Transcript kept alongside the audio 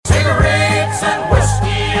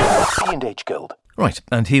B&H Gold. Right,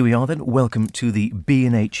 and here we are then. Welcome to the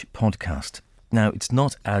B&H podcast. Now, it's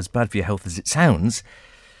not as bad for your health as it sounds.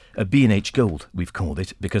 A B&H Gold, we've called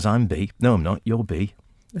it, because I'm B. No, I'm not. You're B.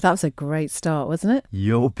 That was a great start, wasn't it?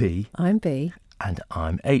 You're B. I'm B. And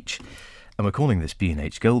I'm H. And we're calling this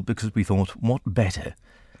B&H Gold because we thought, what better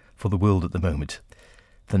for the world at the moment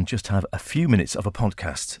than just have a few minutes of a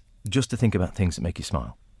podcast just to think about things that make you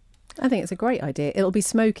smile. I think it's a great idea. It'll be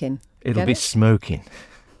smoking. It'll be smoking.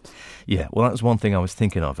 Yeah, well, that's one thing I was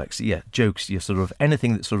thinking of, actually. Yeah, jokes,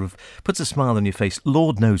 anything that sort of puts a smile on your face.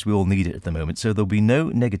 Lord knows we all need it at the moment, so there'll be no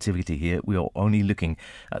negativity here. We are only looking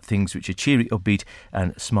at things which are cheery, upbeat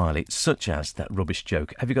and smiley, such as that rubbish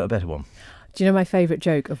joke. Have you got a better one? Do you know my favourite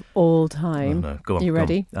joke of all time? Oh, no. Go on. You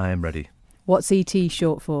ready? I am ready. What's E.T.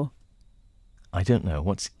 short for? I don't know.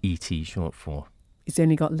 What's E.T. short for? He's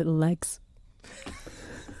only got little legs.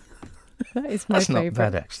 That is my favourite. That's not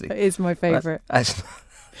bad, actually. That is my favourite. That's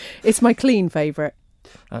It's my clean favourite.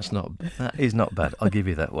 That is not bad. I'll give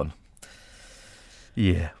you that one.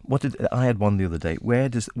 Yeah. I had one the other day. Where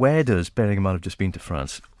does, bearing in mind I've just been to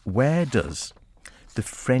France, where does the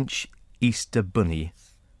French Easter bunny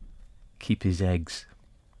keep his eggs?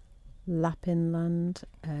 Lapinland.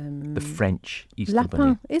 The French Easter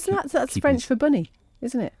bunny. That's French for bunny,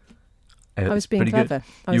 isn't it? I was being clever.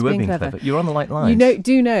 You were being clever. You're on the right lines.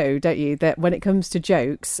 You know, don't you, that when it comes to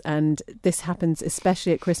jokes, and this happens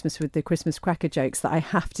especially at Christmas with the Christmas cracker jokes, that I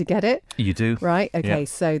have to get it. You do? Right, okay, Yeah.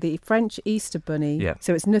 So the French Easter bunny, Yeah.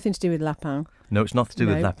 So it's nothing to do with lapin. No, it's nothing to do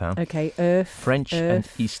with lapin. Okay, French and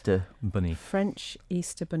Easter bunny. French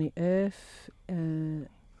Easter bunny,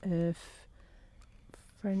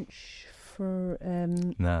 French for...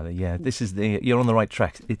 No, yeah, this is you're on the right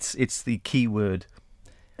track. It's the key word.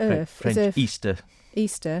 French Easter.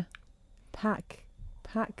 Easter. Pack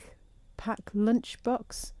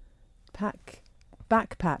lunchbox.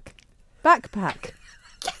 Backpack.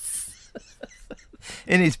 Yes.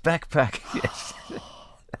 In his backpack. Yes.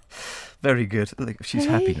 Very good. Look, she's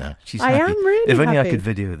happy now. She's happy. I am really If only happy. I could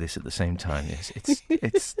video this at the same time. Yes,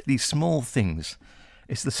 it's these small things.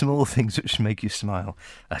 It's the small things which make you smile,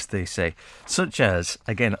 as they say. Such as,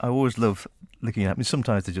 again, I always love looking at. I mean,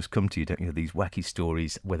 sometimes they just come to you, don't you? These wacky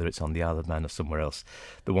stories, whether it's on the Isle of Man or somewhere else.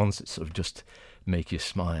 The ones that sort of just make you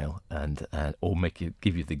smile and or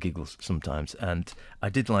give you the giggles sometimes. And I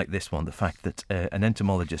did like this one, the fact that an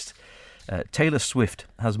entomologist, Taylor Swift,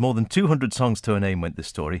 has more than 200 songs to her name, went this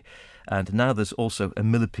story. And now there's also a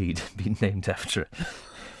millipede being named after her.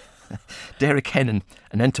 Derek Hennon,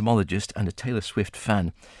 an entomologist and a Taylor Swift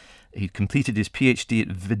fan, he completed his PhD at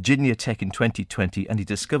Virginia Tech in 2020 and he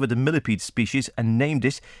discovered a millipede species and named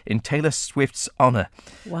it in Taylor Swift's honour.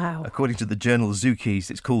 Wow. According to the journal Zookeys,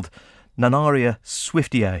 it's called Nanaria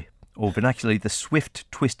swiftii, or vernacularly the swift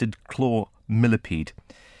twisted claw millipede.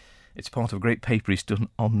 It's part of a great paper he's done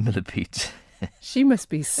on millipedes. She must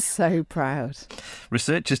be so proud.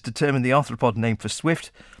 Researchers determined the arthropod name for Swift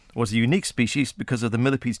was a unique species because of the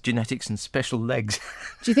millipede's genetics and special legs.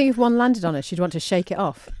 Do you think if one landed on her, she'd want to shake it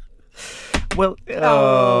off? Well,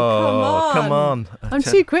 come on. I'm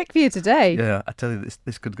too quick for you today. Yeah, I tell you,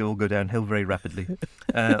 this could all go downhill very rapidly.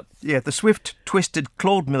 The swift twisted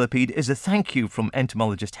clawed millipede is a thank you from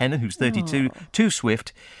entomologist Hennon, who's 32, to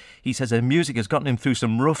Swift. He says her music has gotten him through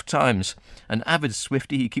some rough times. An avid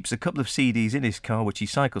Swiftie, he keeps a couple of CDs in his car which he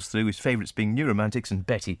cycles through, his favourites being New Romantics and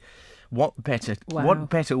Betty. What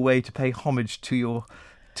better way to pay homage to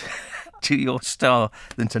your star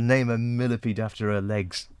than to name a millipede after her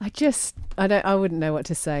legs? I wouldn't know what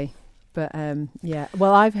to say. But yeah,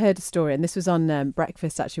 well, I've heard a story, and this was on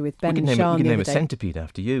Breakfast actually with Ben and Sean. We could name a centipede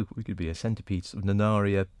after you. We could be a centipede of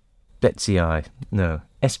Nanaria Betsy-I. No,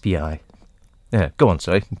 SPI. Yeah, go on,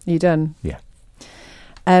 sorry. You done? Yeah.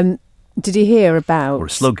 Did you hear about... Or a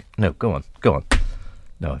slug. No, go on.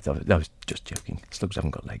 No, that was just joking. Slugs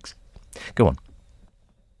haven't got legs. Go on.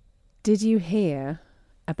 Did you hear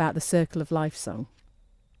about the Circle of Life song?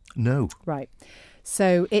 No. Right.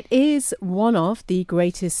 So it is one of the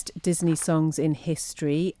greatest Disney songs in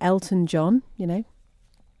history. Elton John,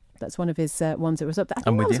 that's one of his ones that was up there. I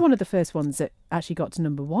think that was one of the first ones that actually got to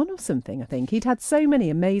number 1 or something, I think. He'd had so many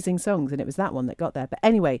amazing songs and it was that one that got there. But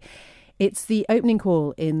anyway, it's the opening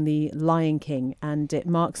call in The Lion King, and it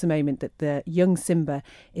marks a moment that the young Simba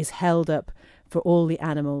is held up for all the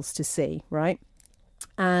animals to see, right?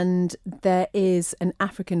 And there is an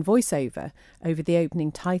African voiceover over the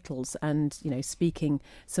opening titles and, speaking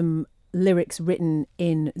some lyrics written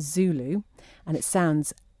in Zulu, and it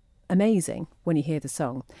sounds amazing when you hear the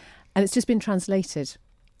song. And it's just been translated.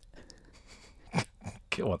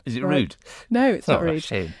 Go on. Is it rude? No, it's not rude.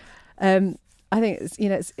 Shame. I think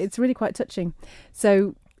it's really quite touching.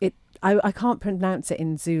 So I can't pronounce it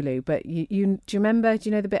in Zulu, but do you remember? Do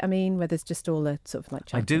you know the bit I mean, where there's just all the sort of like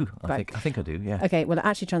chanting? I do. I think I do. Yeah. Okay. Well, it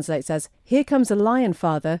actually translates as, "Here comes a lion,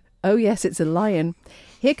 father. Oh yes, it's a lion.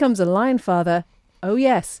 Here comes a lion, father. Oh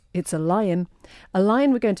yes, it's a lion. A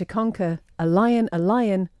lion we're going to conquer. A lion,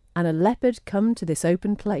 and a leopard come to this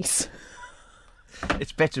open place."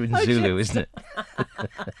 It's better in Zulu, isn't it?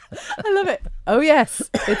 I love it. Oh yes,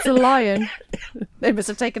 it's a lion. They must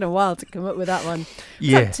have taken a while to come up with that one.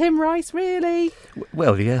 Yeah. Is that Tim Rice, really?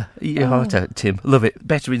 Well, yeah. You're hard out, Tim. Love it.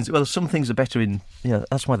 Better in... Well, some things are better in...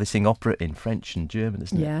 that's why they sing opera in French and German,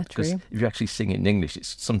 isn't it? Yeah, because true. if you actually sing it in English,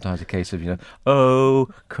 it's sometimes a case of, oh,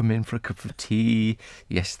 come in for a cup of tea.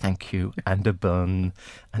 Yes, thank you. And a bun.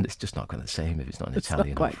 And it's just not quite the same if it's not in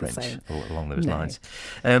Italian or French or along those lines.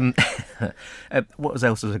 What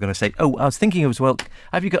else was I going to say? Oh, I was thinking as well,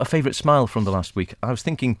 have you got a favourite smile from the last week? I was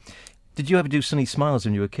thinking, did you ever do Sunny Smiles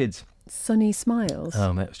when you were kids? Sunny Smiles?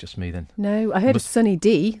 Oh, that was just me then. No, I heard of Sunny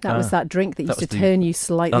D. That was that drink that used to turn you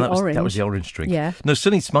slightly orange. That was the orange drink. Yeah. No,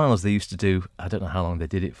 Sunny Smiles they used to do, I don't know how long they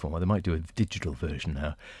did it for. They might do a digital version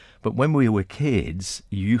now. But when we were kids,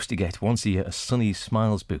 you used to get once a year a Sunny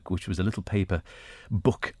Smiles book, which was a little paper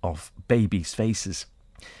book of babies' faces.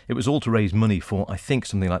 It was all to raise money for, I think,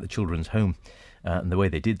 something like the Children's Home. And the way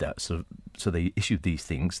they did that, so they issued these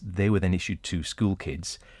things. They were then issued to school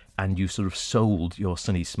kids, and you sort of sold your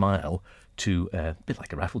Sunny Smile to a bit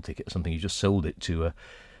like a raffle ticket or something. You just sold it to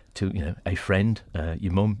a friend,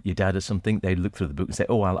 your mum, your dad, or something. They'd look through the book and say,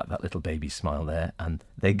 "Oh, I like that little baby smile there," and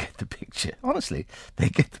they get the picture. Honestly, they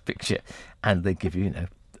get the picture, and they give you,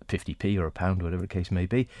 50p or £1, whatever the case may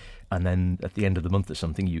be, and then at the end of the month or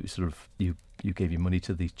something, you you gave your money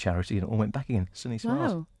to the charity and it all went back again. Sunny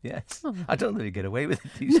Smiles. Wow. Yes. Oh. I don't really get away with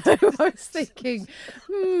it these No, days. I was thinking,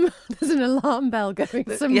 there's an alarm bell going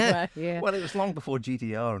somewhere here. Well, it was long before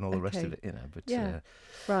GDR and all the rest of it, But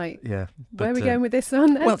right. Yeah. Where are we going with this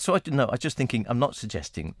one then? Well, so I didn't know. I was just thinking, I'm not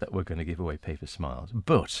suggesting that we're going to give away paper smiles,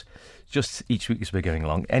 but just each week as we're going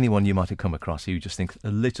along, anyone you might have come across who you just think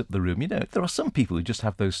lit up the room. There are some people who just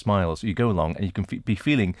have those smiles. You go along and you can be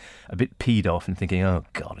feeling a bit peed off and thinking, oh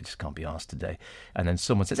God, I just can't be arsed today. And then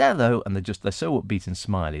someone says hello, and they're so upbeat and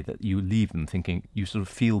smiley that you leave them thinking you sort of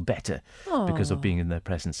feel better because of being in their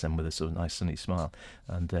presence and with a sort of nice sunny smile.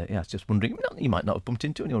 And I was just wondering, you might not have bumped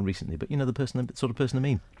into anyone recently, but you know the sort of person I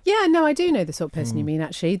mean. Yeah, no, I do know the sort of person you mean,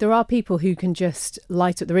 actually. There are people who can just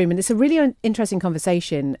light up the room. And it's a really interesting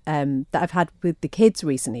conversation that I've had with the kids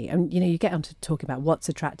recently. And, you get onto talking about what's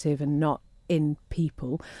attractive and not in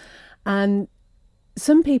people. And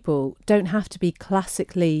some people don't have to be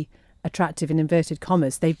classically attractive in inverted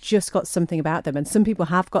commas. They've just got something about them. And some people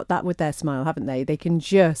have got that with their smile, haven't they? They can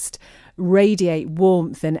just radiate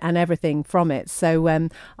warmth and everything from it. So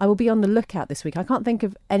I will be on the lookout this week. I can't think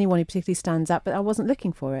of anyone who particularly stands out, but I wasn't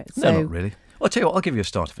looking for it. So. No, not really. Well, I'll tell you what, I'll give you a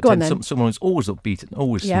starter for Go 10. on, then. Someone who's always upbeat and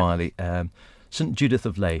always smiley. St. Judith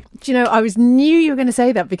of Ley. Do you know, I knew you were going to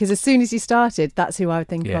say that because as soon as you started, that's who I would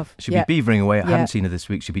think of. She'll be beavering away. I haven't seen her this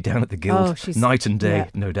week. She'll be down at the Guild night and day,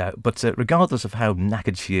 no doubt. But regardless of how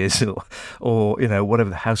knackered she is or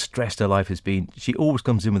whatever, how stressed her life has been, she always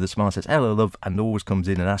comes in with a smile, says, hello, love, and always comes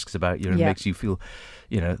in and asks about you and makes you feel,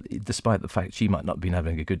 despite the fact she might not have been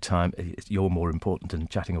having a good time, you're more important than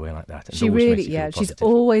chatting away like that. And she really, she's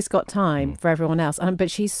always got time for everyone else. But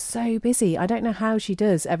she's so busy. I don't know how she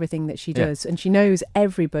does everything that she does. And she knows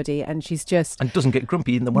everybody, and she's just... And doesn't get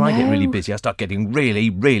grumpy. When I get really busy, I start getting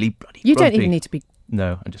really, really bloody You grumpy. don't even need to be...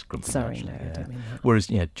 No, I'm just grumpy. Sorry, actually, I don't mean that. Whereas,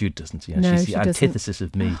 Jude doesn't. No, she's she the antithesis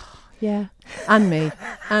of me. Yeah, and me.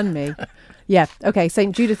 Yeah, okay,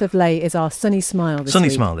 St. Judith of Ley is our Sunny Smile this week. Sunny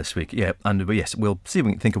Smile this week, yeah. And yes, we'll see if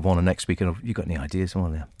we can think of one next week. And if you've got any ideas,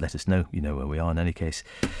 well, let us know. You know where we are in any case.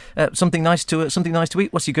 Something nice to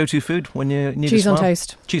eat. What's your go-to food when you need Cheese a smile? on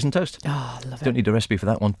toast. Cheese on toast? Oh, I love it. Don't need a recipe for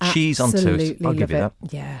that one. Cheese on toast. I'll give you that.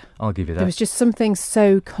 Yeah. I'll give you that. There was just something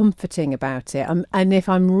so comforting about it. And if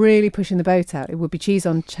I'm really pushing the boat out, it would be cheese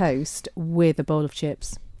on toast with a bowl of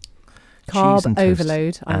chips. Carb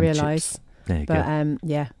overload, I realise. There you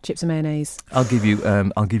go. Chips and mayonnaise. I'll give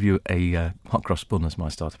you a hot cross bun as my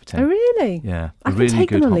starter for 10. Oh, really? Yeah, I really can take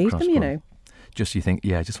good them or hot leave cross them, bun. Just you think,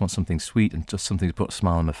 I just want something sweet and just something to put a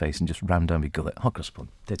smile on my face and just ram down my gullet. Hot cross bun,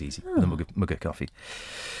 dead easy. And a mug of coffee.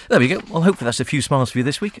 There we go. Well, hopefully that's a few smiles for you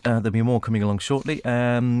this week. There'll be more coming along shortly.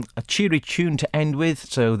 A cheery tune to end with.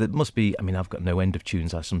 So there must be, I've got no end of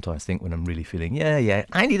tunes, I sometimes think, when I'm really feeling, I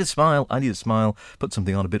need a smile. Put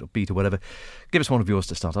something on a bit upbeat or whatever. Give us one of yours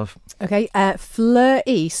to start off. Okay, Fleur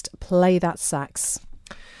East, Play That Sax.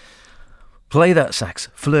 Play that sax.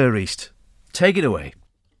 Fleur East. Take it away.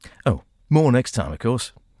 Oh, more next time, of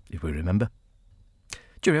course, if we remember.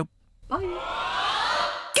 Cheerio. Bye.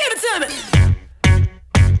 Give it to time.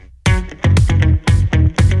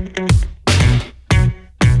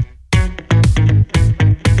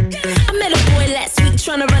 I met a boy last week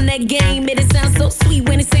trying to run that game. Made it sound so sweet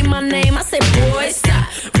when he say my name. I said, boy, stop,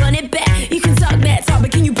 run it back. You can talk that talk,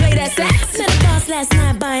 but can you play that sax? Met a boss last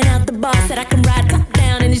night buying out the bar. Said I can ride top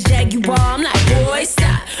down in his Jaguar. I'm like, boy,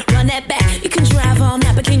 stop, run that back. You can drive all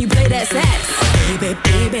night, but can you play that sax? Baby,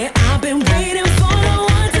 baby, I've been waiting for the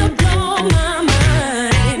one to blow my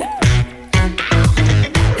mind.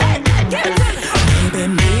 Baby,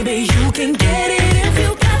 maybe you can get it if you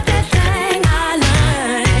got that thing I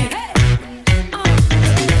like.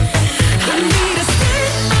 I need a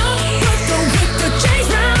stand up with the change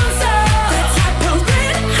round up. The type of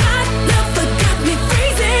red hot love that got me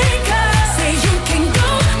freezing. 'Cause say you can go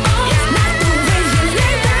all night the way you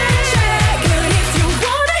lay that track. But if you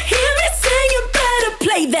wanna hear me sing, you better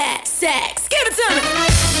play that sax. Give it to me.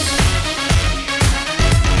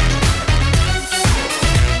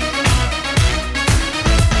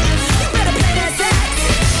 You better play that sax.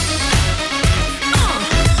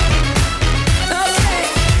 Okay.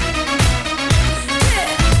 Yeah.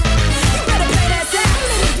 You better play that sax.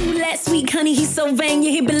 Dude, last week, honey, he's so vain.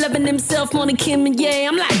 Yeah, he been loving himself more than Kim and yeah.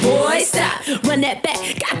 I'm like, boy, stop, run that back.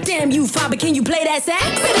 Goddamn you, father, can you play that sax?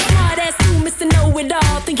 Say the smart ass too, Mr.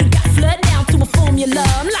 Know-It-All. Think you got flood down to a formula.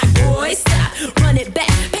 I'm like, boy, stop, run it back.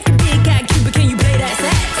 Pack a big guy, Cuba, can you play that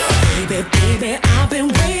sax? Baby, baby, I've been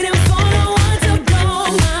waiting for the one to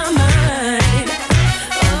blow my mind.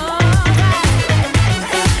 Alright.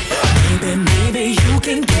 Baby, maybe you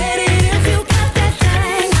can get it if you got that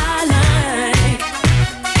thing I like.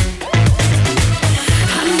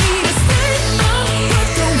 I need a stand up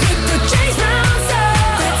with the change rounds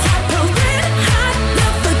up. The type of red hot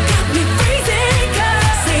love that got me freezing.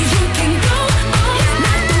 'Cause say you can go all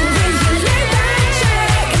night the way you lay that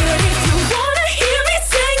track. But if you wanna hear me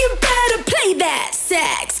sing, you better play that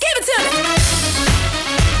sax. Give it to me.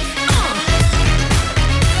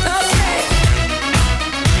 Okay.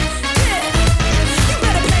 Yeah. You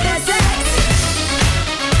better play that sax.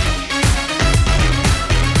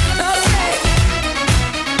 Okay.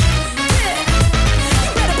 Yeah. You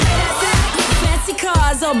better play that sax. Fancy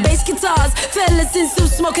cars or bass guitars, fellas in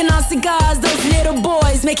suits smoking on cigars. Those little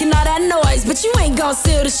boys making all that noise, but you ain't gon'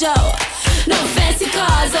 steal the show. No fancy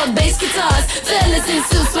cars or bass guitars, fellas in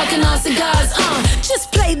suits smoking on cigars.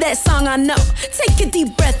 Just play that song I know. Take a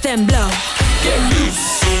deep breath and blow. Get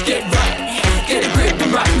loose, get right, get a grip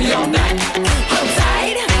and rock me all night. Hold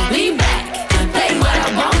tight, lean back, play what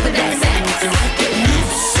I want with that sax. Get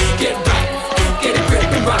loose, get right, get a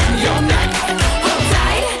grip and rock me all night. Hold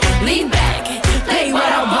tight, lean back, play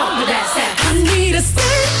what I want with that sax. I need a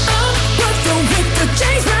stand up with the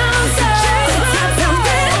change rounds up. The type of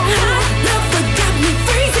red hot love that got me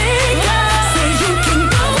freezing. Say you can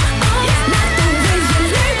go all night the way you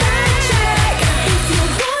lay that track. If you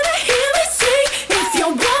wanna hear me sing, if you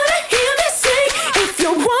wanna hear me sing, if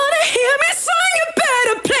you wanna hear me sing, you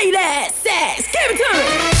better play that sax. Give it to me.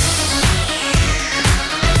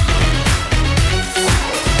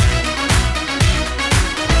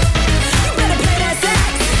 You better play that sax.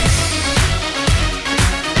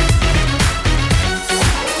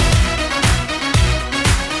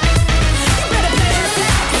 You better play that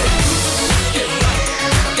sax. Get right,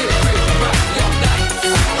 get a grip and rock me all night.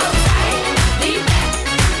 Hold tight, lean back,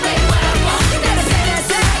 play what I want. You better play that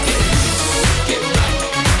sax. Get right,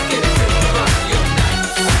 get a grip and rock me all night.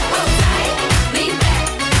 Hold tight, lean back,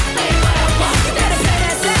 play what I want. You better play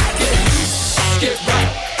that sax. Get right,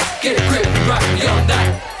 get a grip and rock me all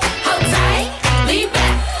night. Hold tight, lean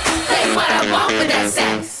back, play what I want with that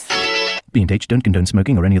sax. B&H don't condone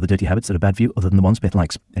smoking or any other dirty habits that are bad for you other than the ones Beth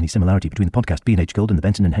likes. Any similarity between the podcast B&H Gold and the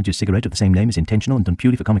Benson & Hedges cigarette of the same name is intentional and done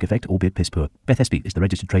purely for comic effect, albeit piss poor. Beth Espy is the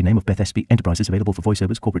registered trade name of Beth Espy Enterprises, available for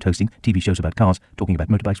voiceovers, corporate hosting, TV shows about cars, talking about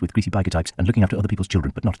motorbikes with greasy biker types, and looking after other people's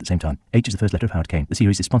children, but not at the same time. H is the first letter of Howard Kane. The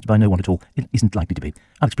series is sponsored by no one at all. It isn't likely to be.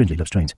 Alex Brindley loves trains.